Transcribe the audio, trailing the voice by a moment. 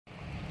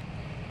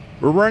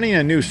We're running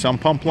a new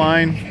sump pump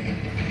line.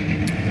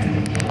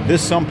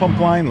 This sump pump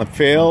line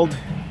failed.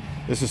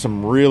 This is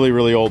some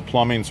really old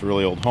plumbing. It's a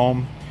really old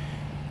home.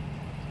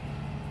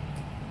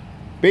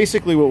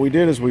 Basically what we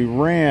did is we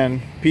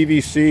ran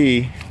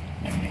PVC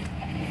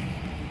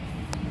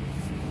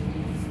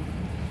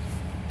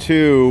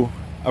to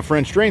a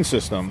French drain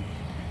system.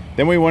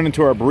 Then we went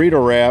into our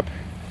burrito wrap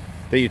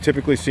that you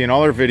typically see in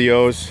all our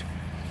videos.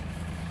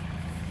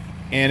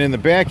 And in the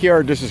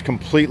backyard, this is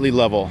completely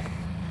level.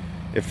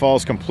 It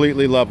falls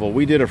completely level.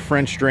 We did a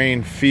French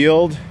drain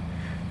field.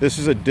 This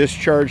is a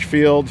discharge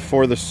field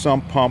for the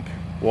sump pump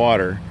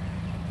water.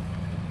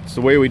 It's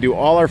the way we do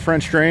all our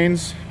French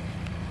drains.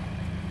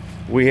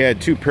 We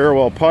had 2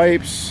 parallel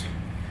pipes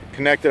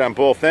connected on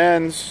both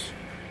ends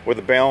with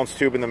a balance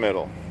tube in the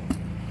middle.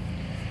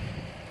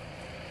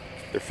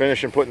 They're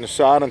finishing putting the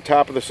sod on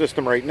top of the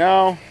system right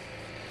now,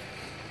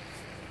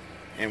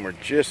 and we're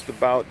just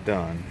about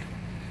done.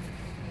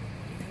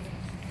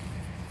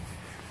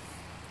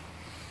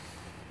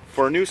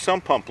 For a new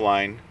sump pump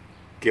line,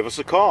 give us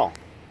a call.